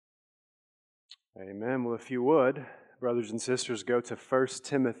Amen. Well, if you would, brothers and sisters, go to 1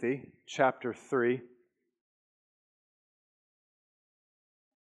 Timothy chapter 3.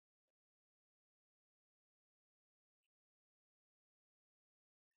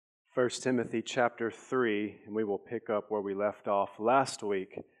 First Timothy chapter 3, and we will pick up where we left off last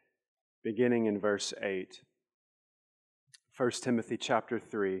week, beginning in verse 8. 1 Timothy chapter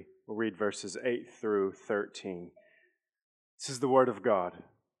 3, we'll read verses 8 through 13. This is the word of God.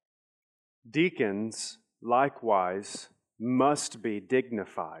 Deacons, likewise, must be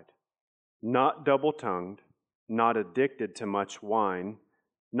dignified, not double-tongued, not addicted to much wine,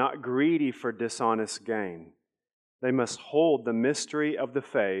 not greedy for dishonest gain. They must hold the mystery of the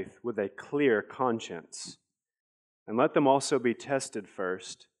faith with a clear conscience. And let them also be tested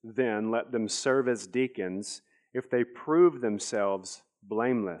first, then let them serve as deacons if they prove themselves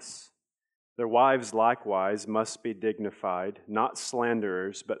blameless. Their wives likewise must be dignified, not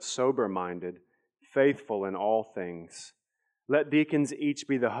slanderers, but sober-minded, faithful in all things. Let deacons each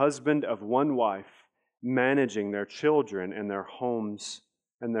be the husband of one wife, managing their children and their homes,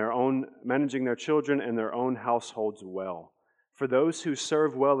 managing their children and their own households well. For those who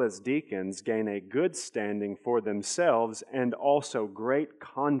serve well as deacons gain a good standing for themselves and also great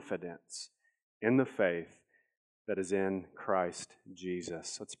confidence in the faith that is in Christ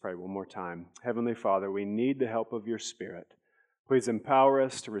Jesus. Let's pray one more time. Heavenly Father, we need the help of your Spirit. Please empower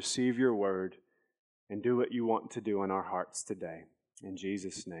us to receive your word and do what you want to do in our hearts today. In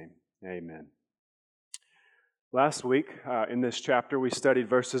Jesus' name, amen. Last week, in this chapter, we studied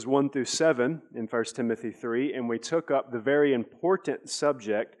verses 1 through 7 in 1 Timothy 3, and we took up the very important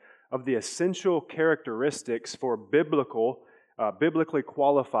subject of the essential characteristics for biblically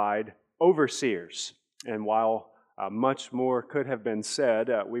qualified overseers. And while much more could have been said,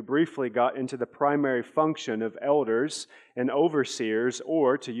 we briefly got into the primary function of elders and overseers,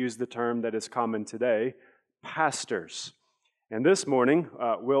 or to use the term that is common today, pastors. And this morning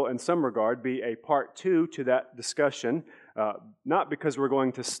will, in some regard, be a part 2 to that discussion, not because we're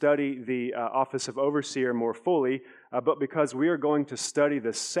going to study the office of overseer more fully, but because we are going to study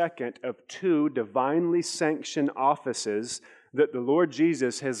the second of 2 divinely sanctioned offices that the Lord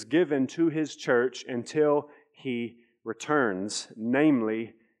Jesus has given to His church until He returns,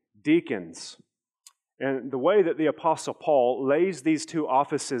 namely deacons. And the way that the Apostle Paul lays these 2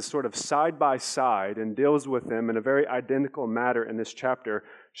 offices sort of side by side and deals with them in a very identical manner in this chapter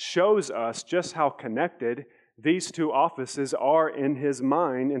shows us just how connected these 2 offices are in his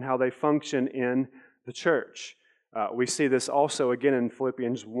mind and how they function in the church. We see this also again in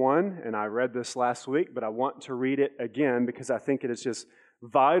Philippians 1, and I read this last week, but I want to read it again because I think it is just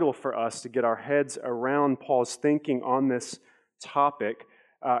vital for us to get our heads around Paul's thinking on this topic.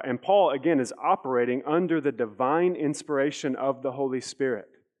 And Paul, again, is operating under the divine inspiration of the Holy Spirit.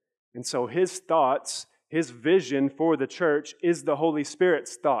 And so his thoughts, his vision for the church is the Holy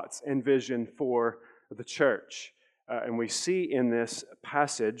Spirit's thoughts and vision for the church. And we see in this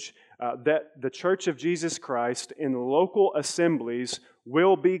passage that the Church of Jesus Christ in local assemblies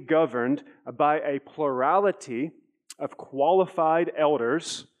will be governed by a plurality of qualified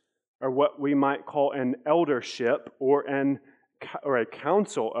elders, or what we might call an eldership or a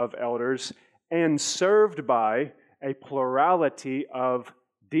council of elders, and served by a plurality of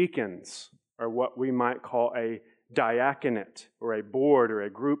deacons, or what we might call a diaconate, or a board, or a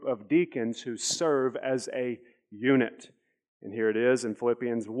group of deacons who serve as a unit. And here it is in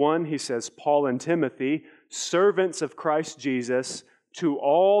Philippians 1, he says, Paul and Timothy, servants of Christ Jesus, to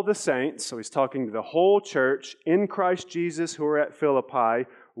all the saints, so he's talking to the whole church in Christ Jesus who are at Philippi,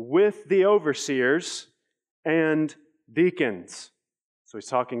 with the overseers and deacons. So he's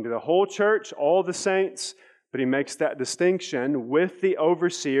talking to the whole church, all the saints, but he makes that distinction with the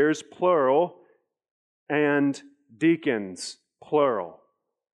overseers, plural, and deacons, plural.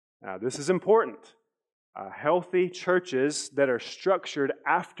 Now, this is important. Healthy churches that are structured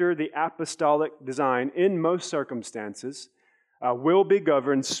after the apostolic design in most circumstances will be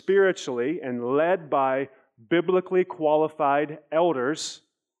governed spiritually and led by biblically qualified elders,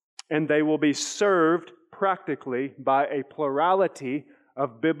 and they will be served practically by a plurality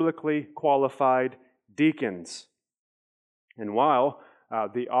of biblically qualified deacons. And while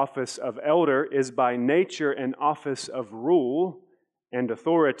the office of elder is by nature an office of rule and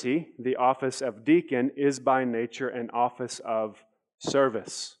authority, the office of deacon is by nature an office of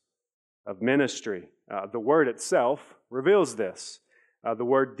service, of ministry. The word itself reveals this. The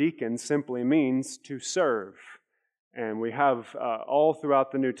word deacon simply means to serve. And we have all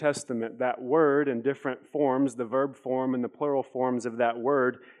throughout the New Testament that word in different forms, the verb form and the plural forms of that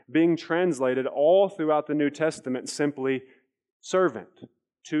word, being translated all throughout the New Testament simply servant,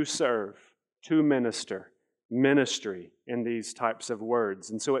 to serve. to minister, ministry in these types of words.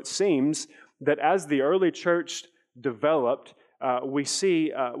 And so it seems that as the early church developed, we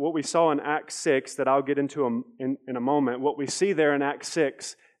see what we saw in Acts 6, that I'll get into in a moment. What we see there in Acts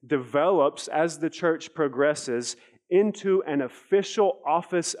 6 develops as the church progresses into an official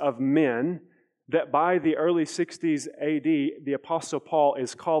office of men that by the early 60s AD, the Apostle Paul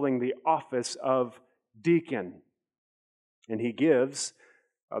is calling the office of deacon. And he gives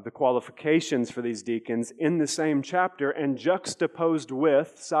the qualifications for these deacons in the same chapter and juxtaposed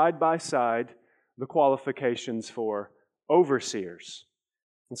with, side by side, the qualifications for overseers.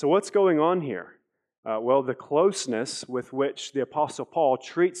 And so what's going on here? Well, the closeness with which the Apostle Paul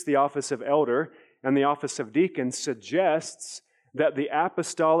treats the office of elder and the office of deacon suggests that the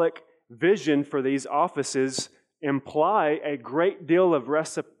apostolic vision for these offices imply a great deal of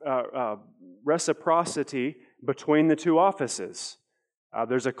reciprocity between the two offices.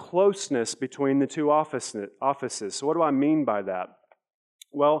 There's a closeness between the two offices. So what do I mean by that?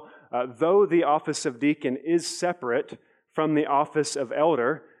 Well, though the office of deacon is separate from the office of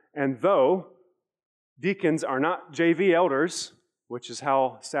elder, and though deacons are not JV elders, which is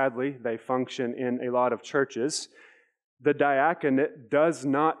how, sadly, they function in a lot of churches, the diaconate does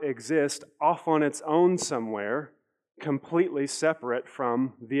not exist off on its own somewhere, completely separate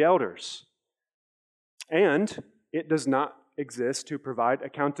from the elders. And it does not exist to provide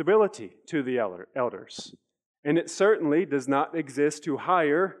accountability to the elders. And it certainly does not exist to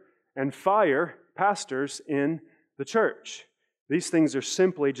hire and fire pastors in the church. These things are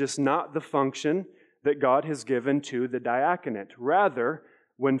simply just not the function that God has given to the diaconate. Rather,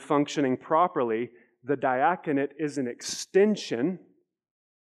 when functioning properly, the diaconate is an extension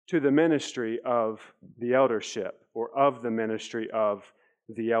to the ministry of the eldership, or of the ministry of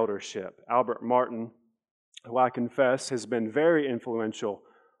the eldership. Albert Martin, who I confess has been very influential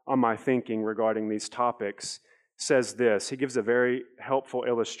on my thinking regarding these topics, says this. He gives a very helpful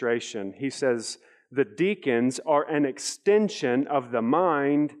illustration. He says, the deacons are an extension of the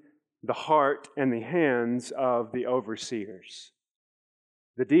mind, the heart, and the hands of the overseers.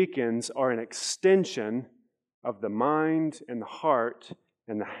 The deacons are an extension of the mind and the heart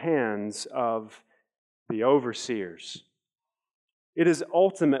and the hands of the overseers. It is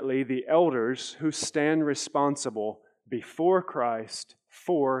ultimately the elders who stand responsible before Christ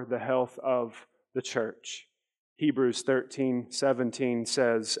for the health of the church. Hebrews 13:17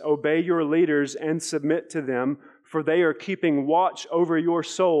 says, "Obey your leaders and submit to them, for they are keeping watch over your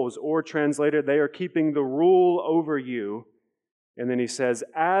souls," or translated, they are keeping the rule over you. And then he says,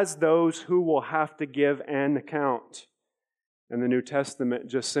 "as those who will have to give an account." And the New Testament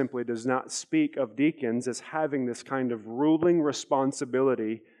just simply does not speak of deacons as having this kind of ruling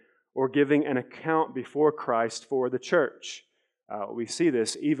responsibility or giving an account before Christ for the church. We see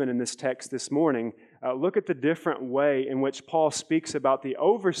this even in this text this morning. Look at the different way in which Paul speaks about the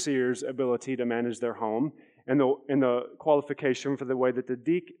overseer's ability to manage their home and the qualification for the way that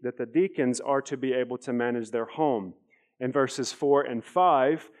the deacons are to be able to manage their home. In verses 4 and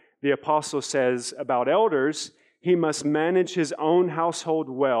 5, the apostle says about elders, he must manage his own household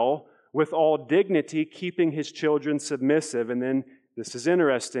well, with all dignity, keeping his children submissive. And then, this is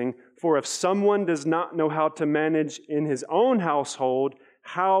interesting, for if someone does not know how to manage in his own household,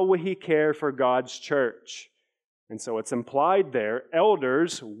 how will he care for God's church? And so it's implied there,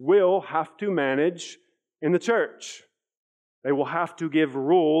 elders will have to manage in the church. They will have to give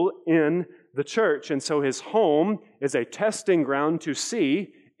rule in the church. And so his home is a testing ground to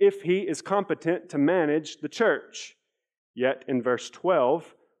see if he is competent to manage the church. Yet in verse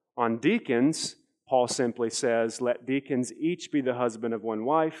 12, on deacons, Paul simply says, let deacons each be the husband of one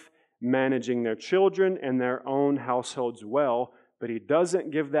wife, managing their children and their own households well, but he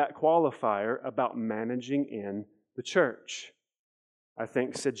doesn't give that qualifier about managing in the church. I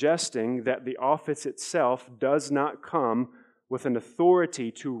think suggesting that the office itself does not come with an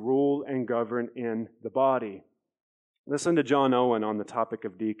authority to rule and govern in the body. Listen to John Owen on the topic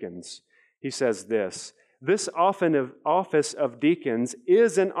of deacons. He says this office of deacons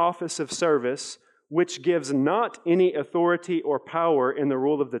is an office of service which gives not any authority or power in the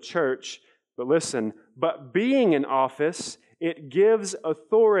rule of the church, but listen, but being an office, it gives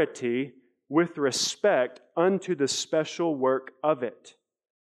authority with respect unto the special work of it,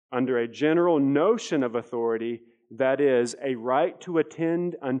 under a general notion of authority, that is, a right to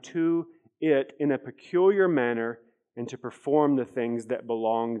attend unto it in a peculiar manner and to perform the things that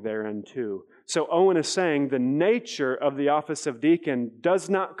belong thereunto. So Owen is saying the nature of the office of deacon does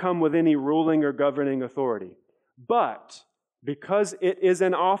not come with any ruling or governing authority. But Because it is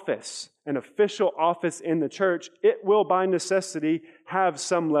an office, an official office in the church, it will by necessity have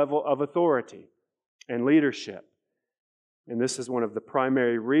some level of authority and leadership. And this is one of the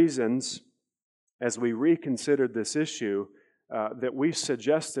primary reasons, as we reconsidered this issue, that we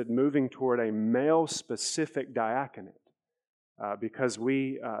suggested moving toward a male-specific diaconate, because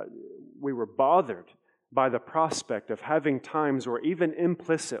we were bothered by the prospect of having times where even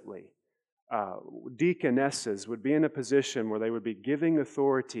implicitly deaconesses would be in a position where they would be giving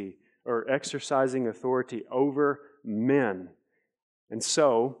authority or exercising authority over men. And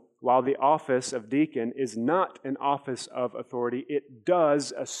so, while the office of deacon is not an office of authority, it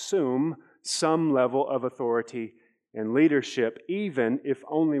does assume some level of authority and leadership, even if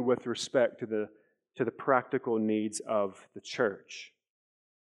only with respect to the practical needs of the church.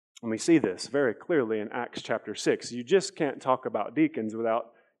 And we see this very clearly in Acts chapter 6. You just can't talk about deacons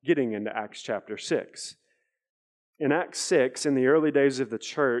without getting into Acts chapter 6. In Acts 6, in the early days of the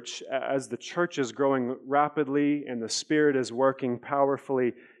church, as the church is growing rapidly and the Spirit is working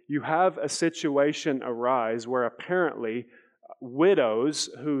powerfully, you have a situation arise where apparently widows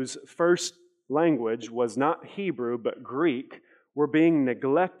whose first language was not Hebrew but Greek were being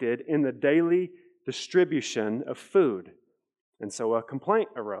neglected in the daily distribution of food. And so a complaint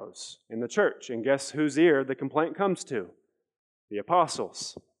arose in the church. And guess whose ear the complaint comes to? The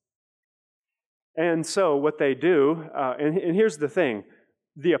apostles. And so what they do, and here's the thing,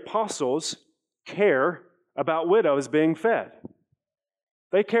 the apostles care about widows being fed.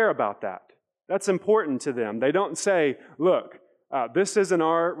 They care about that. That's important to them. They don't say, look, this isn't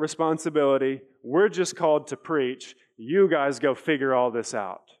our responsibility. We're just called to preach. You guys go figure all this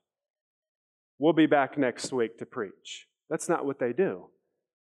out. We'll be back next week to preach. That's not what they do.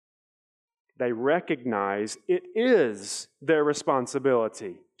 They recognize it is their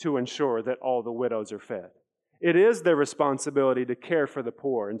responsibility to ensure that all the widows are fed. It is their responsibility to care for the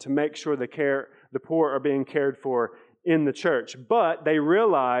poor and to make sure the poor are being cared for in the church. But they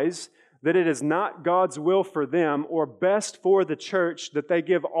realize that it is not God's will for them or best for the church that they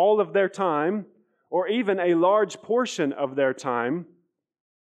give all of their time or even a large portion of their time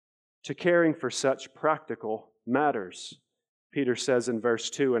to caring for such practical matters. Peter says in verse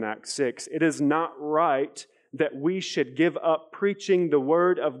 2 in Acts 6, it is not right that we should give up preaching the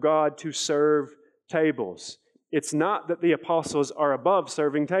word of God to serve tables. It's not that the apostles are above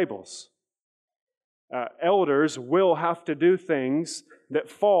serving tables. Elders will have to do things that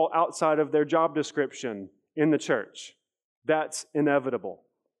fall outside of their job description in the church. That's inevitable.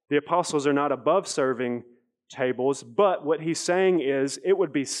 The apostles are not above serving tables, but what he's saying is it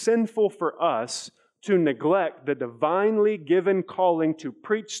would be sinful for us to neglect the divinely given calling to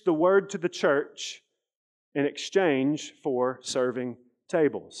preach the word to the church in exchange for serving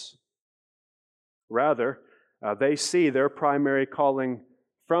tables. Rather, they see their primary calling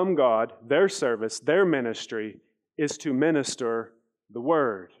from God, their service, their ministry, is to minister the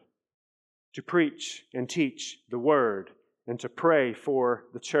word, to preach and teach the word, and to pray for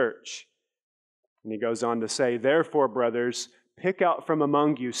the church. And he goes on to say, therefore, brothers, pick out from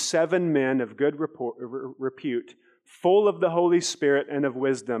among you 7 men of good repute, full of the Holy Spirit and of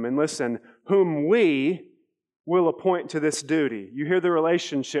wisdom. And listen, whom we will appoint to this duty. You hear the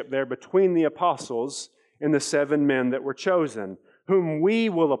relationship there between the apostles and the 7 men that were chosen, whom we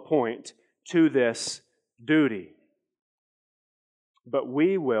will appoint to this duty. But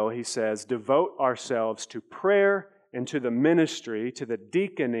we will, he says, devote ourselves to prayer and to the ministry, to the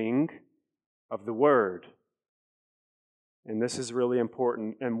deaconing of the word. And this is really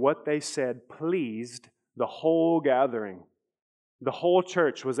important. And what they said pleased the whole gathering. The whole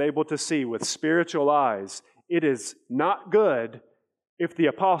church was able to see with spiritual eyes, it is not good if the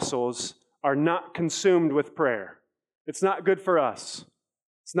apostles are not consumed with prayer. It's not good for us.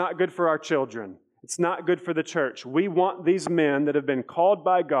 It's not good for our children. It's not good for the church. We want these men that have been called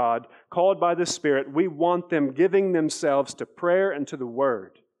by God, called by the Spirit, we want them giving themselves to prayer and to the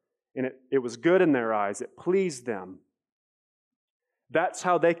Word. And it was good in their eyes. It pleased them. That's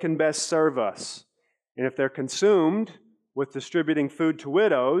how they can best serve us. And if they're consumed with distributing food to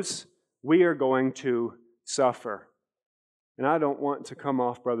widows, we are going to suffer. And I don't want to come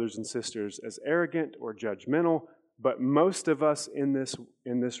off, brothers and sisters, as arrogant or judgmental, but most of us in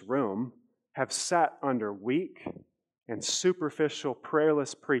this room have sat under weak and superficial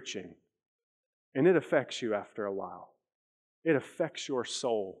prayerless preaching. And it affects you after a while. It affects your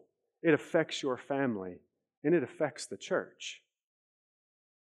soul. It affects your family. And it affects the church.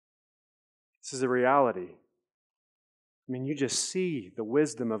 This is a reality. I mean, you just see the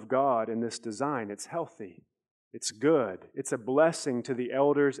wisdom of God in this design. It's healthy. It's good. It's a blessing to the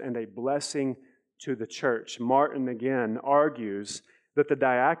elders and a blessing to the church. Martin again argues that the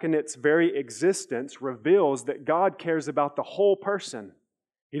diaconate's very existence reveals that God cares about the whole person.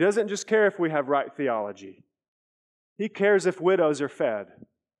 He doesn't just care if we have right theology. He cares if widows are fed.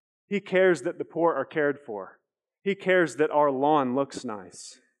 He cares that the poor are cared for. He cares that our lawn looks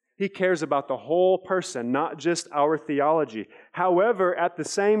nice. He cares about the whole person, not just our theology. However, at the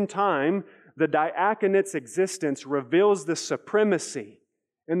same time, the diaconate's existence reveals the supremacy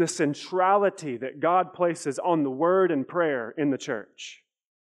and the centrality that God places on the word and prayer in the church.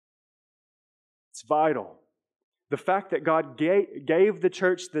 It's vital. The fact that God gave the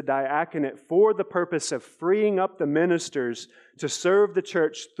church the diaconate for the purpose of freeing up the ministers to serve the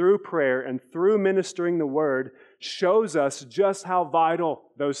church through prayer and through ministering the word shows us just how vital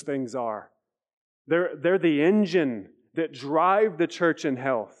those things are. They're the engine that drive the church in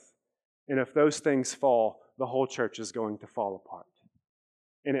health. And if those things fall, the whole church is going to fall apart.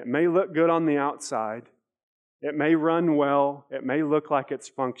 And it may look good on the outside. It may run well. It may look like it's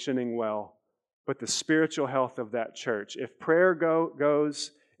functioning well. But the spiritual health of that church, if prayer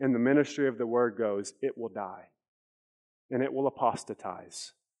goes and the ministry of the word goes, it will die. And it will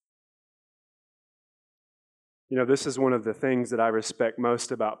apostatize. You know, this is one of the things that I respect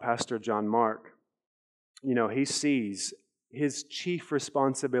most about Pastor John Mark. You know, he sees his chief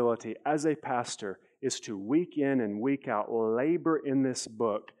responsibility as a pastor is to week in and week out labor in this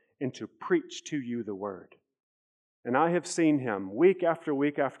book and to preach to you the word. And I have seen him week after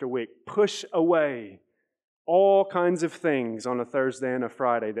week after week push away all kinds of things on a Thursday and a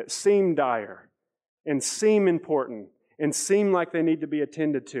Friday that seem dire and seem important and seem like they need to be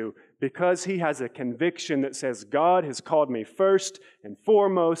attended to because he has a conviction that says, God has called me first and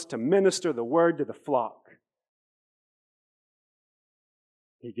foremost to minister the word to the flock.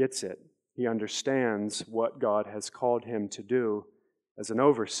 He gets it. He understands what God has called him to do as an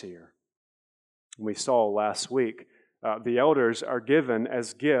overseer. We saw last week, the elders are given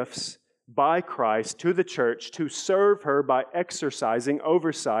as gifts by Christ to the church to serve her by exercising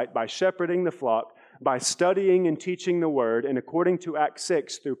oversight, by shepherding the flock, by studying and teaching the word, and according to Acts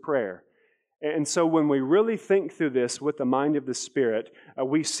 6, through prayer. And so when we really think through this with the mind of the Spirit,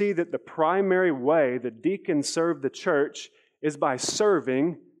 we see that the primary way the deacons serve the church is by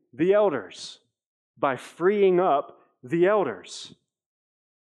serving the elders, by freeing up the elders.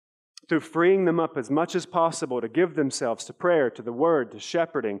 Through freeing them up as much as possible to give themselves to prayer, to the word, to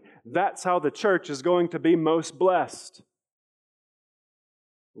shepherding. That's how the church is going to be most blessed.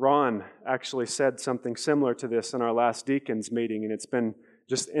 Ron actually said something similar to this in our last deacons meeting, and it's been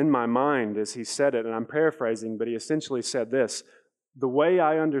just in my mind as he said it, and I'm paraphrasing, but he essentially said this: the way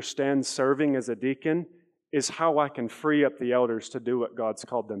I understand serving as a deacon is how I can free up the elders to do what God's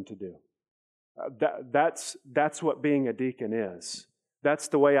called them to do. That's what being a deacon is. That's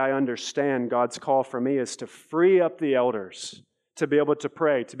the way I understand God's call for me, is to free up the elders to be able to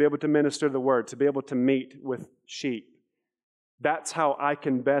pray, to be able to minister the word, to be able to meet with sheep. That's how I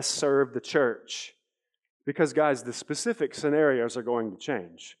can best serve the church. Because, guys, the specific scenarios are going to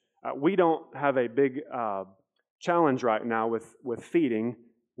change. We don't have a big challenge right now with feeding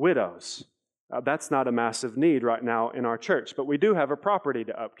widows. That's not a massive need right now in our church, but we do have a property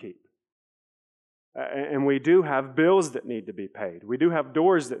to upkeep. And we do have bills that need to be paid. We do have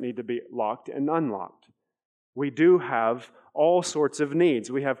doors that need to be locked and unlocked. We do have all sorts of needs.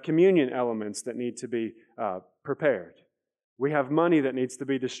 We have communion elements that need to be prepared. We have money that needs to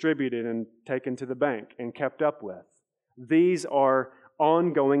be distributed and taken to the bank and kept up with. These are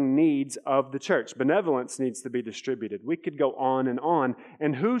ongoing needs of the church. Benevolence needs to be distributed. We could go on.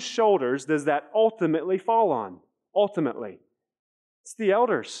 And whose shoulders does that ultimately fall on? Ultimately, it's the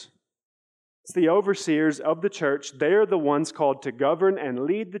elders. It's the overseers of the church. They are the ones called to govern and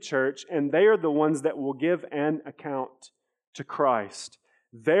lead the church, and they are the ones that will give an account to Christ.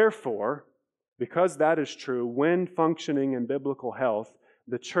 Therefore, because that is true, when functioning in biblical health,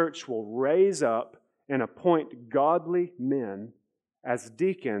 the church will raise up and appoint godly men as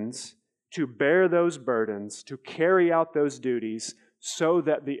deacons to bear those burdens, to carry out those duties, so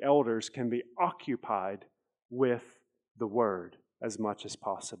that the elders can be occupied with the word as much as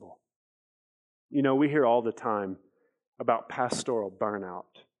possible. You know, we hear all the time about pastoral burnout.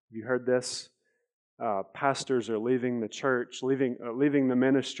 Have you heard this? Pastors are leaving the church, leaving the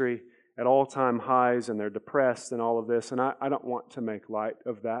ministry at all-time highs, and they're depressed and all of this. And I don't want to make light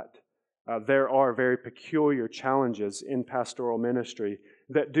of that. There are very peculiar challenges in pastoral ministry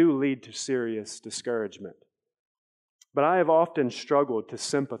that do lead to serious discouragement. But I have often struggled to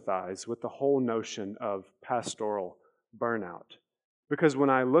sympathize with the whole notion of pastoral burnout. Because when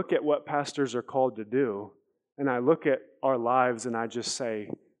I look at what pastors are called to do, and I look at our lives and I just say,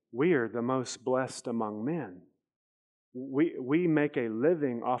 we are the most blessed among men. We make a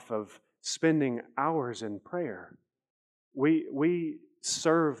living off of spending hours in prayer. We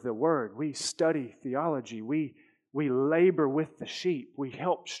serve the Word. We study theology. We labor with the sheep. We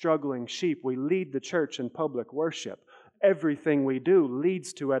help struggling sheep. We lead the church in public worship. Everything we do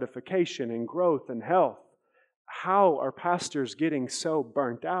leads to edification and growth and health. How are pastors getting so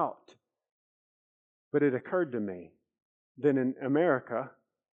burnt out? But it occurred to me that in America,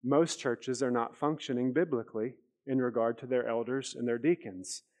 most churches are not functioning biblically in regard to their elders and their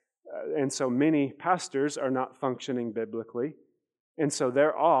deacons. And so many pastors are not functioning biblically. And so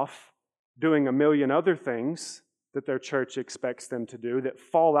they're off doing a million other things that their church expects them to do that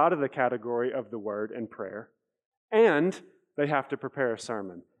fall out of the category of the Word and prayer. And they have to prepare a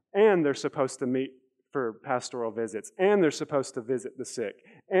sermon. And they're supposed to meet for pastoral visits. And they're supposed to visit the sick.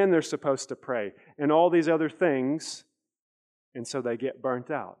 And they're supposed to pray. And all these other things. And so they get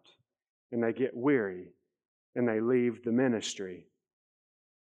burnt out. And they get weary. And they leave the ministry.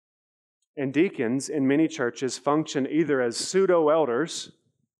 And deacons in many churches function either as pseudo-elders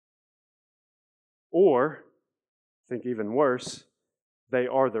or, I think even worse, they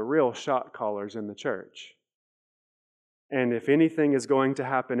are the real shot callers in the church. And if anything is going to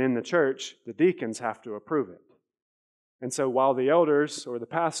happen in the church, the deacons have to approve it. And so while the elders or the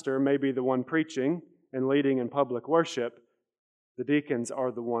pastor may be the one preaching and leading in public worship, the deacons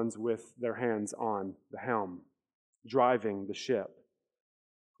are the ones with their hands on the helm, driving the ship.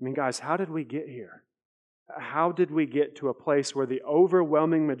 I mean, guys, how did we get here? How did we get to a place where the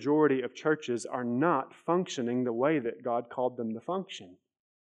overwhelming majority of churches are not functioning the way that God called them to function?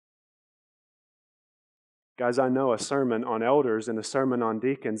 Guys, I know a sermon on elders and a sermon on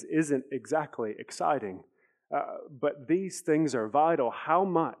deacons isn't exactly exciting, but these things are vital. How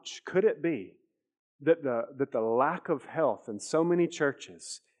much could it be that the lack of health in so many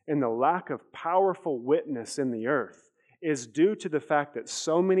churches and the lack of powerful witness in the earth is due to the fact that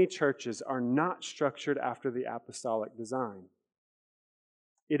so many churches are not structured after the apostolic design?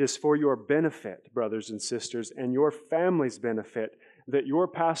 It is for your benefit, brothers and sisters, and your family's benefit that your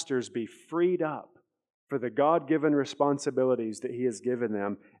pastors be freed up for the God-given responsibilities that He has given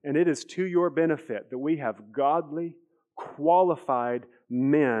them. And it is to your benefit that we have godly, qualified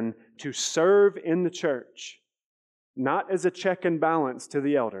men to serve in the church, not as a check and balance to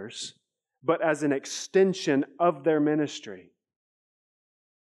the elders, but as an extension of their ministry.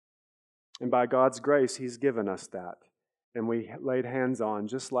 And by God's grace, He's given us that. And we laid hands on,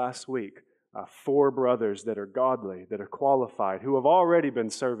 just last week, 4 brothers that are godly, that are qualified, who have already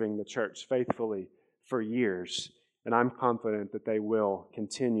been serving the church faithfully for years. And I'm confident that they will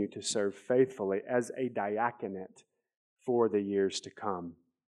continue to serve faithfully as a diaconate for the years to come.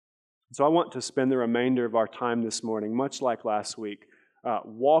 So I want to spend the remainder of our time this morning, much like last week,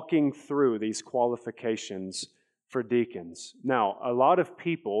 walking through these qualifications for deacons. Now, a lot of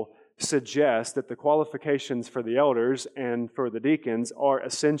people suggest that the qualifications for the elders and for the deacons are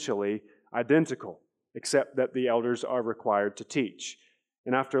essentially identical, except that the elders are required to teach.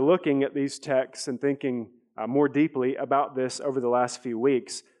 And after looking at these texts and thinking more deeply about this over the last few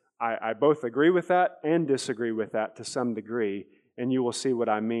weeks, I both agree with that and disagree with that to some degree, and you will see what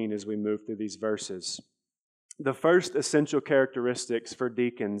I mean as we move through these verses. The first essential characteristics for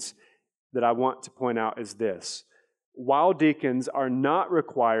deacons that I want to point out is this. While deacons are not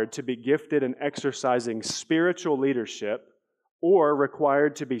required to be gifted in exercising spiritual leadership or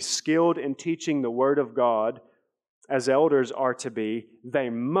required to be skilled in teaching the Word of God, as elders are to be, they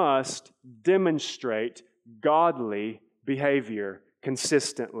must demonstrate godly behavior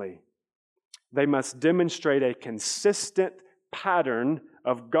consistently. They must demonstrate a consistent pattern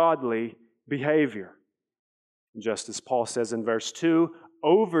of godly behavior. Just as Paul says in verse 2,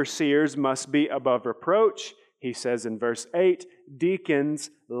 overseers must be above reproach. He says in verse 8,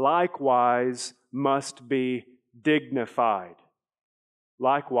 deacons likewise must be dignified.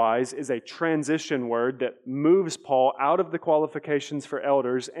 Likewise is a transition word that moves Paul out of the qualifications for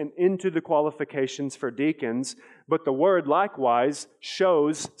elders and into the qualifications for deacons, but the word likewise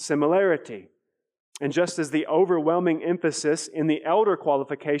shows similarity. And just as the overwhelming emphasis in the elder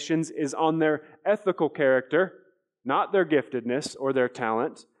qualifications is on their ethical character, not their giftedness or their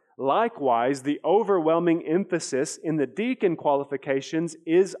talent, likewise the overwhelming emphasis in the deacon qualifications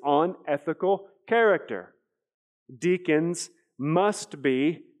is on ethical character. Deacons must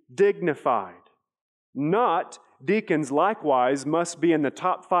be dignified. Not deacons likewise must be in the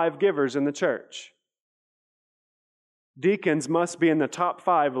top 5 givers in the church. Deacons must be in the top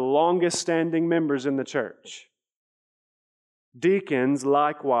 5 longest standing members in the church. Deacons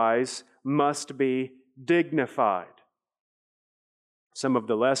likewise must be dignified. Some of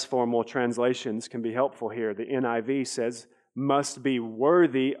the less formal translations can be helpful here. The NIV says, must be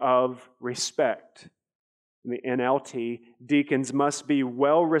worthy of respect. In the NLT, deacons must be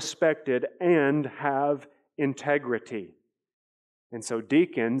well respected and have integrity. And so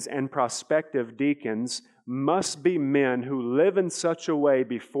deacons and prospective deacons must be men who live in such a way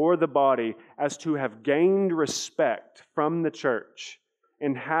before the body as to have gained respect from the church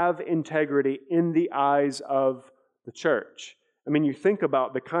and have integrity in the eyes of the church. I mean, you think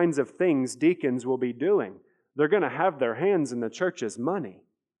about the kinds of things deacons will be doing. They're going to have their hands in the church's money.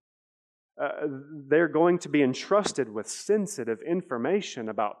 They're going to be entrusted with sensitive information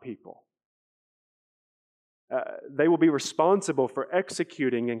about people. They will be responsible for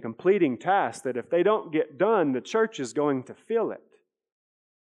executing and completing tasks that if they don't get done, the church is going to feel it.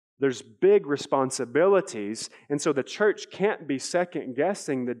 There's big responsibilities, and so the church can't be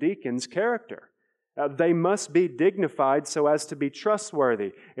second-guessing the deacon's character. They must be dignified so as to be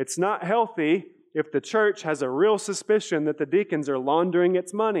trustworthy. It's not healthy if the church has a real suspicion that the deacons are laundering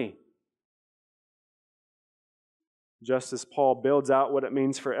its money. Just as Paul builds out what it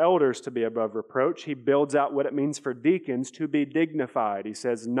means for elders to be above reproach, he builds out what it means for deacons to be dignified. He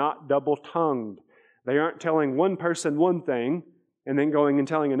says, not double-tongued. They aren't telling one person one thing and then going and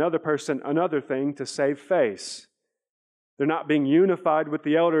telling another person another thing to save face. They're not being unified with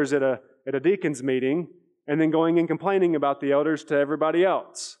the elders at a deacon's meeting and then going and complaining about the elders to everybody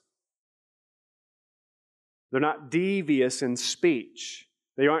else. They're not devious in speech.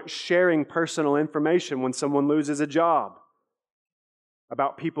 They aren't sharing personal information when someone loses a job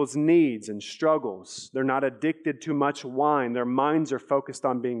about people's needs and struggles. They're not addicted to much wine. Their minds are focused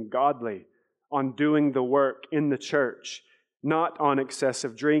on being godly, on doing the work in the church, not on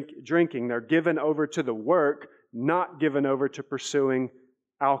excessive drinking. They're given over to the work, not given over to pursuing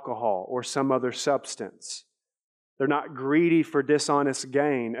alcohol or some other substance. They're not greedy for dishonest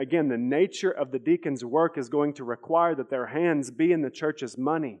gain. Again, the nature of the deacon's work is going to require that their hands be in the church's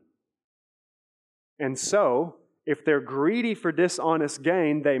money. And so, if they're greedy for dishonest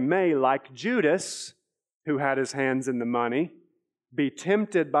gain, they may, like Judas, who had his hands in the money, be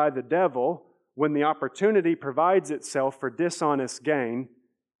tempted by the devil when the opportunity provides itself for dishonest gain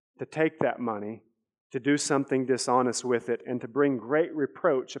to take that money, to do something dishonest with it, and to bring great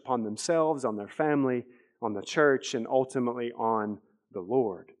reproach upon themselves, on their family, on the church, and ultimately on the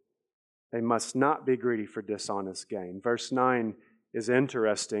Lord. They must not be greedy for dishonest gain. Verse 9 is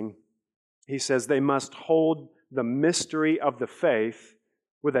interesting. He says they must hold the mystery of the faith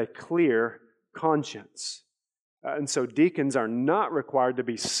with a clear conscience. And so deacons are not required to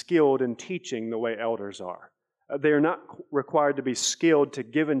be skilled in teaching the way elders are. They are not required to be skilled to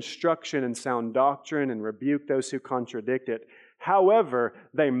give instruction and sound doctrine and rebuke those who contradict it. However,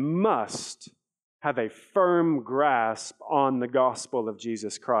 they must have a firm grasp on the gospel of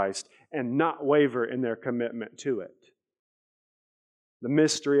Jesus Christ and not waver in their commitment to it. The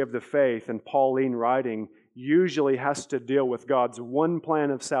mystery of the faith in Pauline writing usually has to deal with God's one plan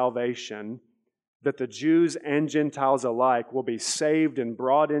of salvation, that the Jews and Gentiles alike will be saved and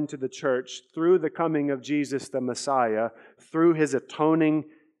brought into the church through the coming of Jesus the Messiah, through His atoning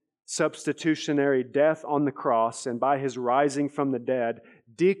substitutionary death on the cross, and by His rising from the dead.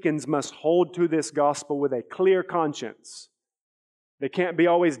 Deacons must hold to this gospel with a clear conscience. They can't be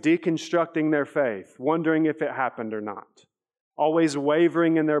always deconstructing their faith, wondering if it happened or not, always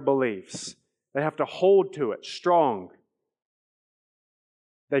wavering in their beliefs. They have to hold to it strong.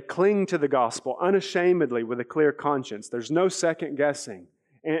 They cling to the gospel unashamedly with a clear conscience. There's no second guessing.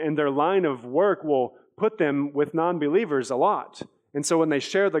 And their line of work will put them with non-believers a lot. And so when they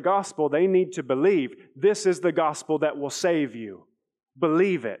share the gospel, they need to believe this is the gospel that will save you.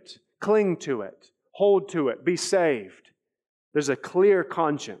 Believe it. Cling to it. Hold to it. Be saved. There's a clear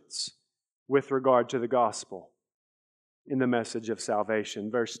conscience with regard to the gospel in the message of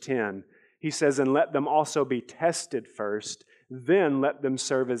salvation. Verse 10, he says, and let them also be tested first, then let them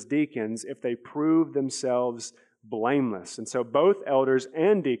serve as deacons if they prove themselves blameless. And so both elders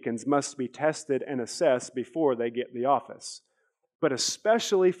and deacons must be tested and assessed before they get the office. But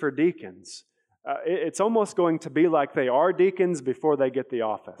especially for deacons, it's almost going to be like they are deacons before they get the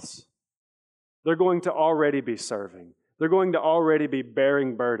office. They're going to already be serving. They're going to already be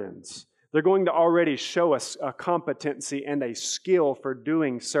bearing burdens. They're going to already show us a competency and a skill for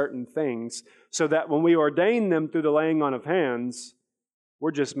doing certain things, so that when we ordain them through the laying on of hands,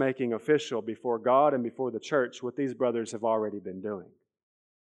 we're just making official before God and before the church what these brothers have already been doing.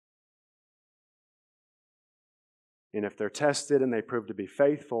 And if they're tested and they prove to be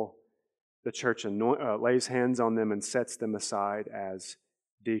faithful, the church lays hands on them and sets them aside as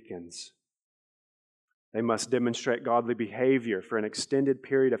deacons. They must demonstrate godly behavior for an extended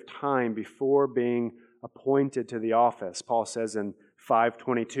period of time before being appointed to the office. Paul says in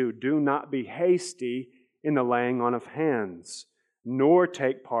 5:22, "Do not be hasty in the laying on of hands, nor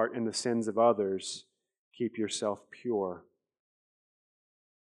take part in the sins of others. Keep yourself pure."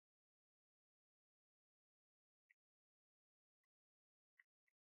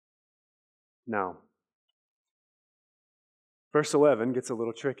 Now, verse 11 gets a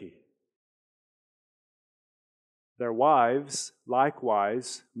little tricky. Their wives,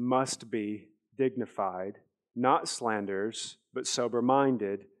 likewise, must be dignified, not slanderers, but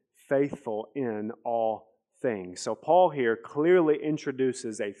sober-minded, faithful in all things. So Paul here clearly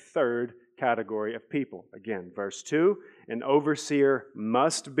introduces a third category of people. Again, verse 2, an overseer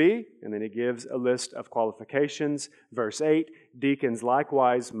must be, and then he gives a list of qualifications. Verse 8, deacons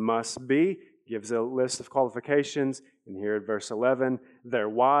likewise must be, gives a list of qualifications. And here at verse 11, their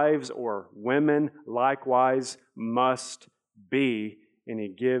wives or women likewise must be, and he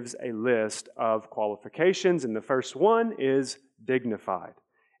gives a list of qualifications. And the first one is dignified.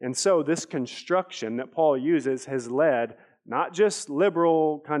 And so this construction that Paul uses has led not just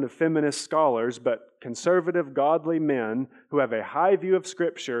liberal kind of feminist scholars, but conservative, godly men who have a high view of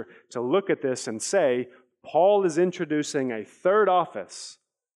Scripture to look at this and say, Paul is introducing a third office,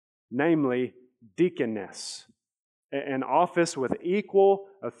 namely deaconess, an office with equal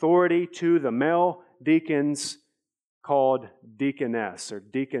authority to the male deacons called deaconess or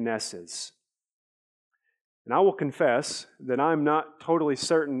deaconesses. And I will confess that I'm not totally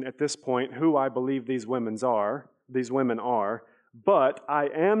certain at this point who I believe these women are, but I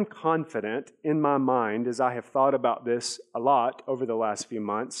am confident in my mind, as I have thought about this a lot over the last few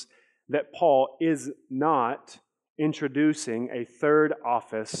months, that Paul is not introducing a third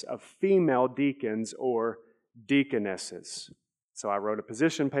office of female deacons or deaconesses. So I wrote a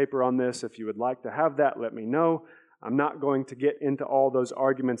position paper on this. If you would like to have that, let me know. I'm not going to get into all those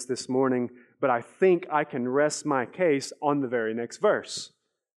arguments this morning, but I think I can rest my case on the very next verse.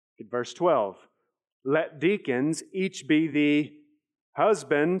 Verse 12, let deacons each be the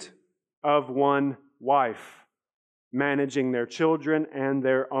husband of one wife, managing their children and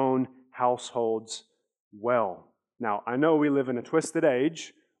their own households well. Now, I know we live in a twisted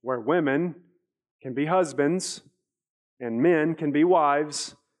age where women can be husbands and men can be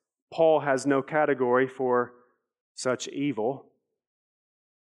wives. Paul has no category for such evil.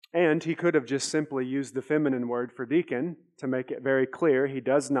 And he could have just simply used the feminine word for deacon to make it very clear. He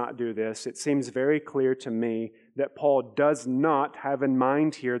does not do this. It seems very clear to me that Paul does not have in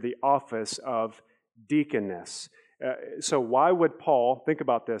mind here the office of deaconess. So why would Paul, think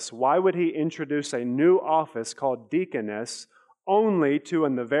about this, why would he introduce a new office called deaconess only to,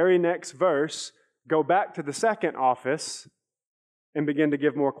 in the very next verse, go back to the second office and begin to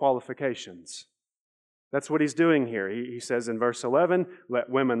give more qualifications? That's what he's doing here. He says in verse 11, let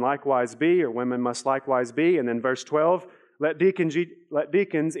women likewise be, or women must likewise be. And then verse 12, let deacons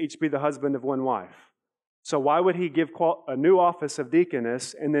each be the husband of one wife. So why would he give a new office of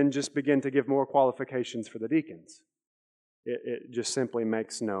deaconess and then just begin to give more qualifications for the deacons? It just simply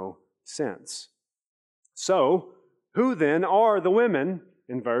makes no sense. So, who then are the women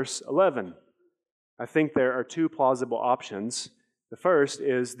in verse 11? I think there are two plausible options. The first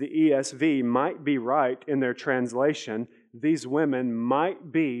is the ESV might be right in their translation. These women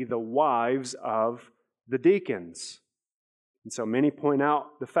might be the wives of the deacons. And so many point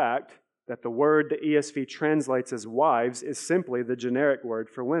out the fact that the word the ESV translates as wives is simply the generic word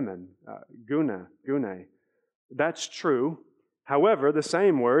for women, gune. That's true. However, the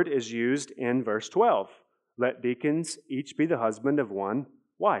same word is used in verse 12. Let deacons each be the husband of one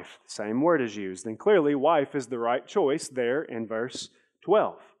wife. Same word is used. And clearly, wife is the right choice there in verse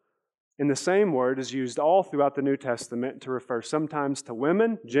 12. And the same word is used all throughout the New Testament to refer sometimes to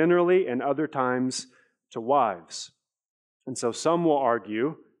women, generally, and other times to wives. And so some will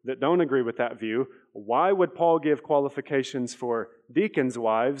argue that don't agree with that view. Why would Paul give qualifications for deacons'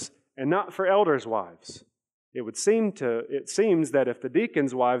 wives and not for elders' wives? It seems that if the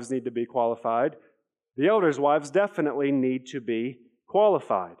deacons' wives need to be qualified, the elders' wives definitely need to be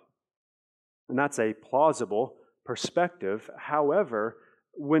qualified. And that's a plausible perspective. However,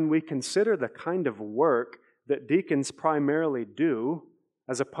 when we consider the kind of work that deacons primarily do,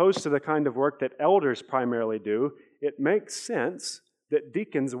 as opposed to the kind of work that elders primarily do, it makes sense that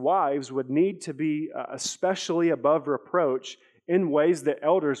deacons' wives would need to be especially above reproach in ways that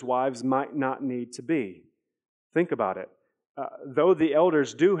elders' wives might not need to be. Think about it. Though the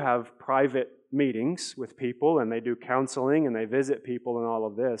elders do have private meetings with people and they do counseling and they visit people and all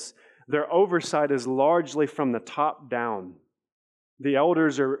of this, their oversight is largely from the top down. The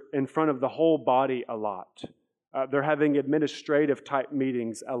elders are in front of the whole body a lot. They're having administrative type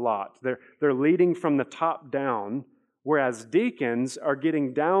meetings a lot. They're leading from the top down, whereas deacons are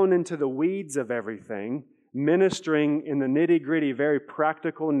getting down into the weeds of everything, ministering in the nitty-gritty, very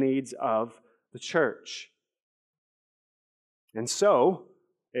practical needs of the church. And so,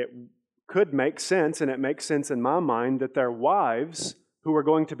 it could make sense, and it makes sense in my mind, that their wives, who are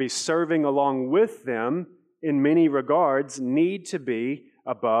going to be serving along with them in many regards, need to be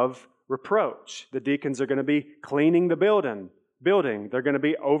above reproach. The deacons are going to be cleaning the building. They're going to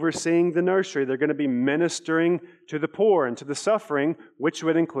be overseeing the nursery. They're going to be ministering to the poor and to the suffering, which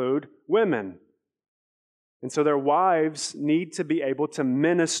would include women. And so their wives need to be able to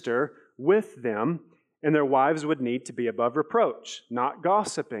minister with them, and their wives would need to be above reproach, not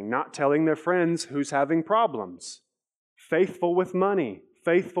gossiping, not telling their friends who's having problems, faithful with money,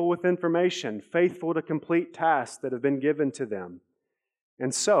 faithful with information, faithful to complete tasks that have been given to them.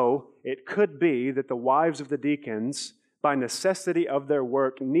 And so it could be that the wives of the deacons, by necessity of their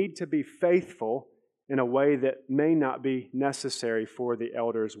work, need to be faithful in a way that may not be necessary for the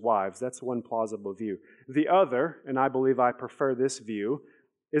elders' wives. That's one plausible view. The other, and I believe I prefer this view,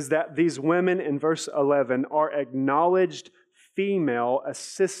 is that these women in verse 11 are acknowledged female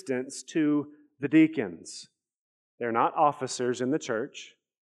assistants to the deacons. They're not officers in the church.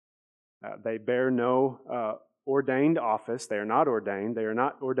 They bear no ordained office. They are not ordained. They are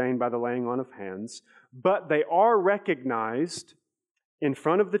not ordained by the laying on of hands. But they are recognized in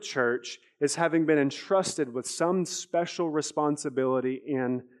front of the church as having been entrusted with some special responsibility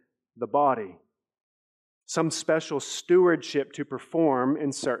in the body, some special stewardship to perform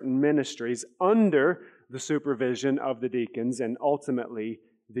in certain ministries under the supervision of the deacons and ultimately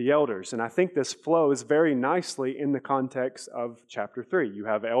the elders. And I think this flows very nicely in the context of chapter 3. You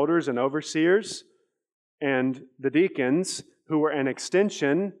have elders and overseers and the deacons who are an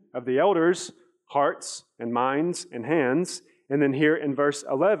extension of the elders' hearts and minds and hands. And then here in verse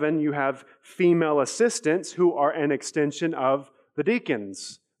 11, you have female assistants who are an extension of the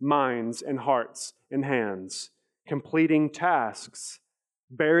deacons' minds and hearts and hands, completing tasks,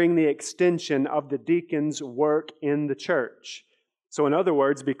 bearing the extension of the deacons' work in the church. So in other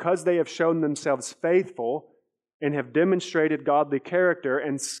words, because they have shown themselves faithful and have demonstrated godly character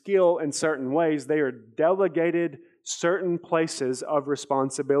and skill in certain ways, they are delegated certain places of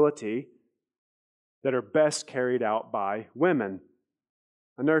responsibility that are best carried out by women.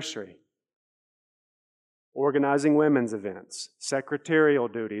 A nursery, organizing women's events, secretarial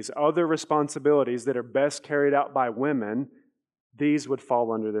duties, other responsibilities that are best carried out by women, these would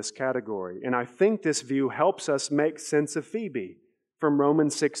fall under this category. And I think this view helps us make sense of Phoebe from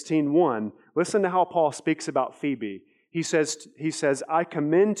Romans 16:1. Listen to how Paul speaks about Phoebe. He says, I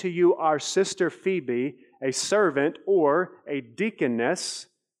commend to you our sister Phoebe, a servant or a deaconess,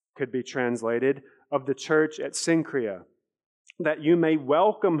 could be translated, of the church at Cenchrea, that you may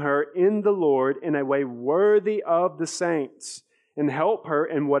welcome her in the Lord in a way worthy of the saints, and help her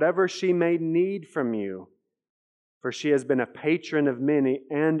in whatever she may need from you. For she has been a patron of many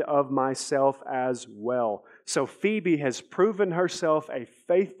and of myself as well. So Phoebe has proven herself a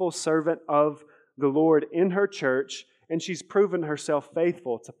faithful servant of the Lord in her church, and she's proven herself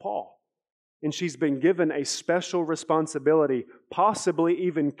faithful to Paul. And she's been given a special responsibility, possibly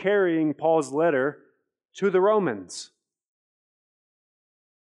even carrying Paul's letter to the Romans.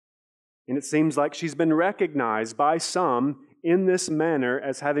 And it seems like she's been recognized by some in this manner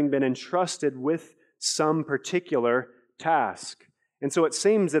as having been entrusted with some particular task. And so it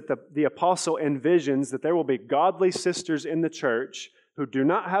seems that the apostle envisions that there will be godly sisters in the church who do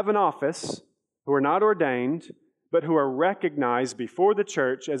not have an office, who are not ordained, but who are recognized before the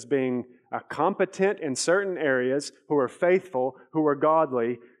church as being competent in certain areas, who are faithful, who are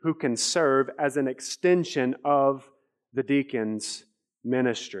godly, who can serve as an extension of the deacon's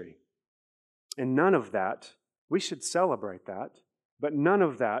ministry. And none of that, we should celebrate that, but none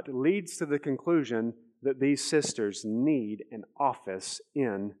of that leads to the conclusion that these sisters need an office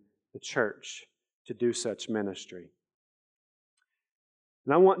in the church to do such ministry.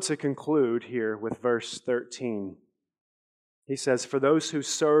 And I want to conclude here with verse 13. He says, for those who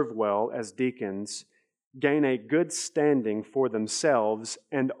serve well as deacons gain a good standing for themselves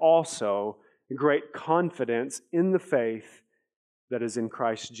and also great confidence in the faith that is in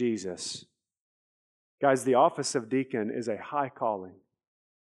Christ Jesus. Guys, the office of deacon is a high calling.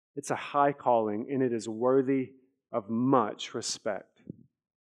 It's a high calling, and it is worthy of much respect.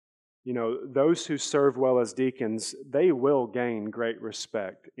 You know, those who serve well as deacons, they will gain great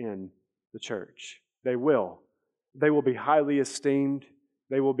respect in the church. They will. They will be highly esteemed.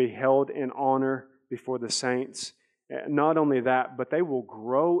 They will be held in honor before the saints. Not only that, but they will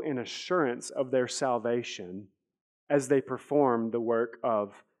grow in assurance of their salvation as they perform the work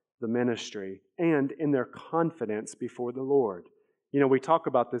of the ministry and in their confidence before the Lord. You know, we talk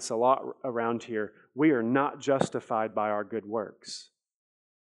about this a lot around here. We are not justified by our good works.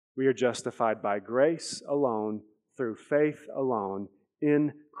 We are justified by grace alone, through faith alone,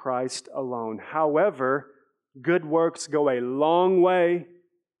 in Christ alone. However, good works go a long way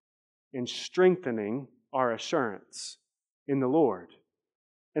in strengthening our assurance in the Lord.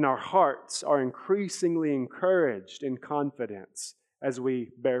 And our hearts are increasingly encouraged in confidence as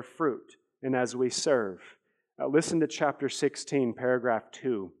we bear fruit and as we serve. Listen to chapter 16, paragraph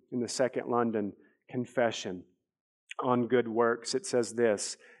 2 in the Second London Confession on good works. It says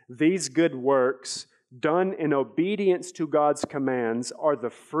this: "These good works, done in obedience to God's commands, are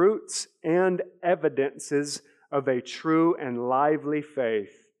the fruits and evidences of a true and lively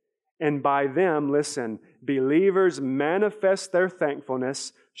faith. And by them, listen, believers manifest their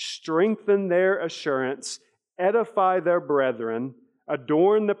thankfulness, strengthen their assurance, edify their brethren,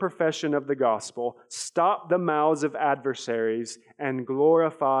 adorn the profession of the gospel, stop the mouths of adversaries, and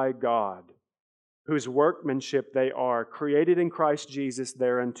glorify God, whose workmanship they are, created in Christ Jesus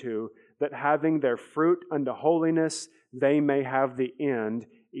thereunto, that having their fruit unto holiness, they may have the end,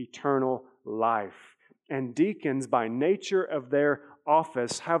 eternal life." And deacons, by nature of their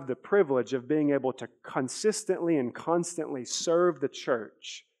office, have the privilege of being able to consistently and constantly serve the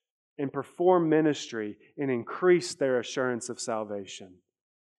church and perform ministry and increase their assurance of salvation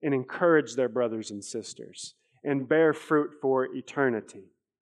and encourage their brothers and sisters and bear fruit for eternity.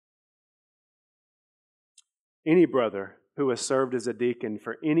 Any brother who has served as a deacon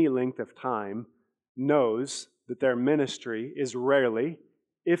for any length of time knows that their ministry is rarely,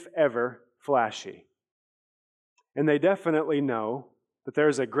 if ever, flashy. And they definitely know that there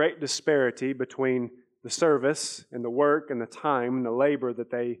is a great disparity between the service and the work and the time and the labor that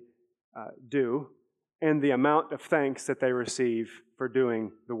they do and the amount of thanks that they receive for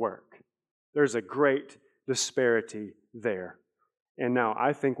doing the work. There's a great disparity there. And now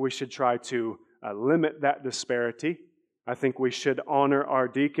I think we should try to limit that disparity. I think we should honor our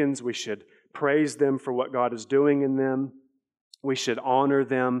deacons. We should praise them for what God is doing in them. We should honor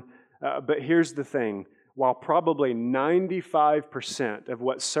them. But here's the thing. While probably 95% of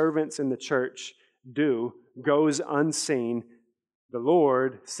what servants in the church do goes unseen, the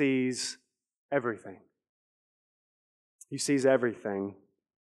Lord sees everything. He sees everything.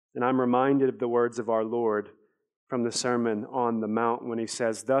 And I'm reminded of the words of our Lord from the Sermon on the Mount when He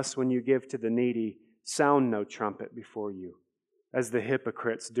says, "Thus when you give to the needy, sound no trumpet before you, as the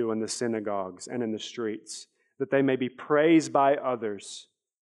hypocrites do in the synagogues and in the streets, that they may be praised by others.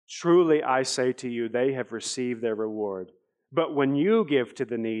 Truly I say to you, they have received their reward. But when you give to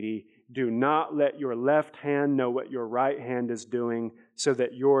the needy, do not let your left hand know what your right hand is doing, so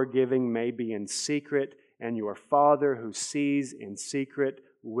that your giving may be in secret, and your Father who sees in secret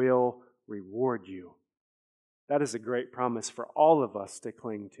will reward you." That is a great promise for all of us to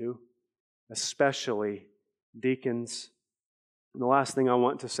cling to, especially deacons. And the last thing I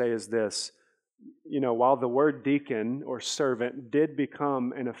want to say is this. You know, while the word deacon or servant did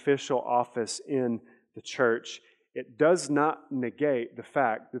become an official office in the church, it does not negate the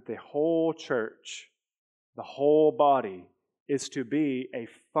fact that the whole church, the whole body, is to be a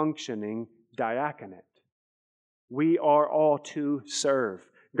functioning diaconate. We are all to serve.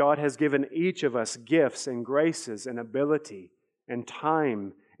 God has given each of us gifts and graces and ability and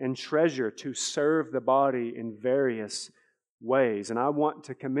time and treasure to serve the body in various ways. And I want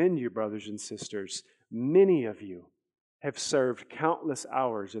to commend you, brothers and sisters. Many of you have served countless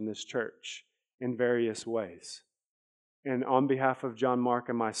hours in this church in various ways. And on behalf of John Mark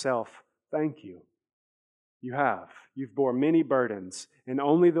and myself, thank you. You have. You've bore many burdens, and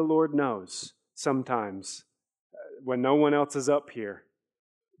only the Lord knows sometimes when no one else is up here.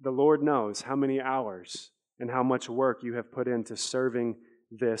 The Lord knows how many hours and how much work you have put into serving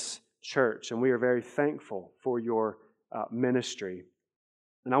this church. And we are very thankful for your ministry.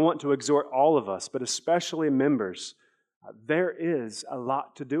 And I want to exhort all of us, but especially members, there is a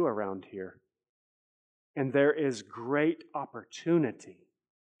lot to do around here. And there is great opportunity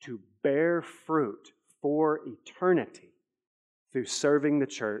to bear fruit for eternity through serving the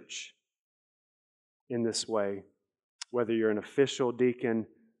church in this way. Whether you're an official deacon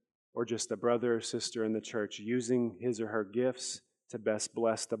or just a brother or sister in the church using his or her gifts to best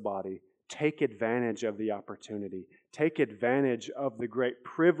bless the body, take advantage of the opportunity. Take advantage of the great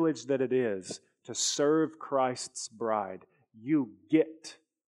privilege that it is to serve Christ's bride. You get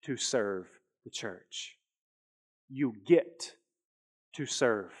to serve the church. You get to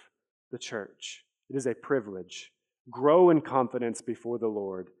serve the church. It is a privilege. grow in confidence before the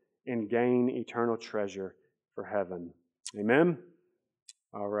Lord, and gain eternal treasure for heaven. Amen?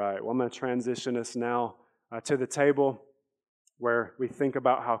 All right, well, I'm going to transition us now to the table where we think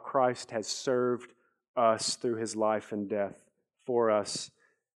about how Christ has served us through his life and death for us.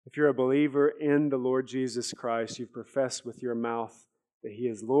 If you're a believer in the Lord Jesus Christ, you've professed with your mouth that he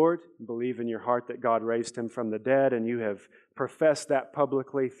is Lord, believe in your heart that God raised him from the dead, and you have professed that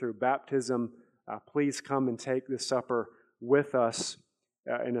publicly through baptism, please come and take the supper with us.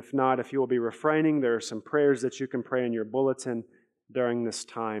 And if not, if you will be refraining, there are some prayers that you can pray in your bulletin during this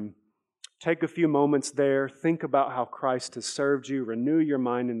time. Take a few moments there. Think about how Christ has served you. Renew your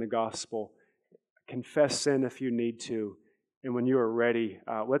mind in the gospel. Confess sin if you need to. And when you are ready,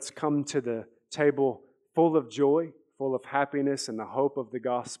 let's come to the table full of joy, full of happiness and the hope of the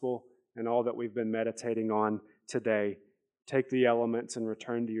gospel and all that we've been meditating on today. Take the elements and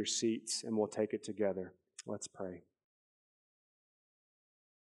return to your seats, and we'll take it together. Let's pray.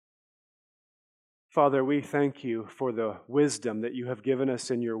 Father, we thank you for the wisdom that you have given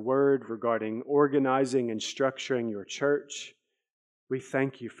us in your word regarding organizing and structuring your church. We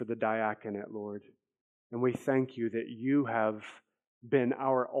thank you for the diaconate, Lord, and we thank you that you have been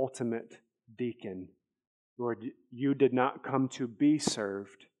our ultimate deacon. Lord, you did not come to be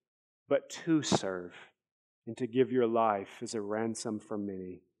served, but to serve and to give your life as a ransom for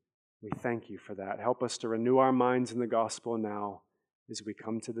many. We thank you for that. Help us to renew our minds in the gospel now as we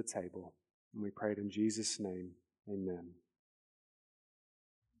come to the table. And we pray it in Jesus' name. Amen.